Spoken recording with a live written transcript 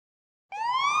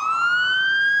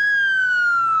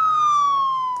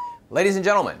Ladies and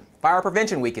gentlemen, Fire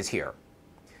Prevention Week is here.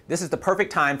 This is the perfect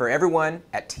time for everyone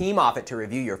at Team Offutt to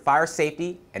review your fire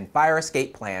safety and fire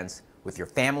escape plans with your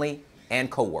family and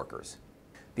coworkers.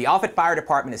 The Offutt Fire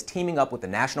Department is teaming up with the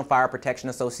National Fire Protection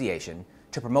Association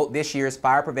to promote this year's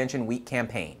Fire Prevention Week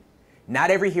campaign. Not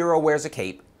every hero wears a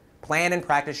cape. Plan and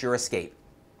practice your escape.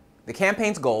 The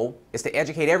campaign's goal is to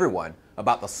educate everyone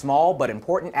about the small but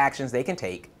important actions they can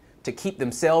take to keep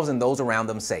themselves and those around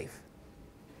them safe.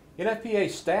 NFPA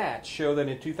stats show that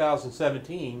in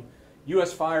 2017,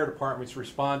 U.S. fire departments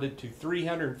responded to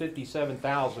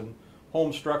 357,000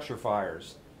 home structure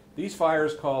fires. These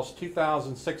fires caused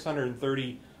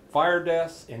 2,630 fire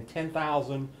deaths and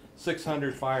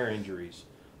 10,600 fire injuries.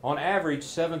 On average,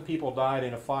 7 people died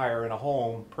in a fire in a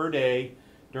home per day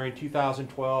during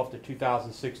 2012 to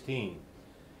 2016.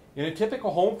 In a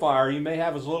typical home fire, you may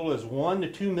have as little as 1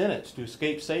 to 2 minutes to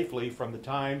escape safely from the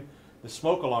time the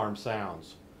smoke alarm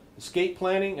sounds. Escape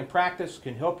planning and practice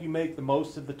can help you make the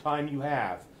most of the time you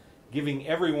have, giving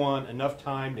everyone enough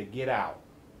time to get out.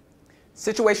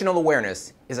 Situational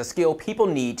awareness is a skill people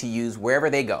need to use wherever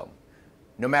they go.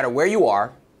 No matter where you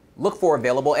are, look for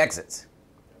available exits.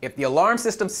 If the alarm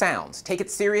system sounds, take it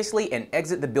seriously and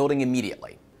exit the building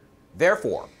immediately.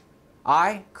 Therefore,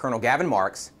 I, Colonel Gavin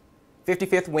Marks,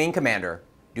 55th Wing Commander,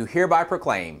 do hereby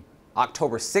proclaim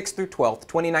October 6th through 12th,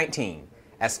 2019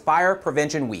 as Fire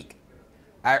Prevention Week.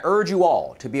 I urge you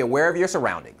all to be aware of your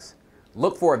surroundings,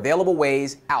 look for available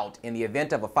ways out in the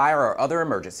event of a fire or other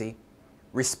emergency,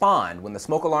 respond when the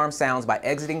smoke alarm sounds by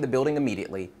exiting the building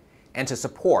immediately, and to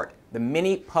support the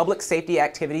many public safety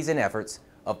activities and efforts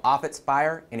of Offutt's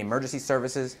Fire and Emergency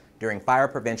Services during Fire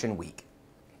Prevention Week.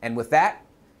 And with that,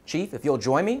 Chief, if you'll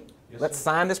join me, let's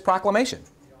sign this proclamation.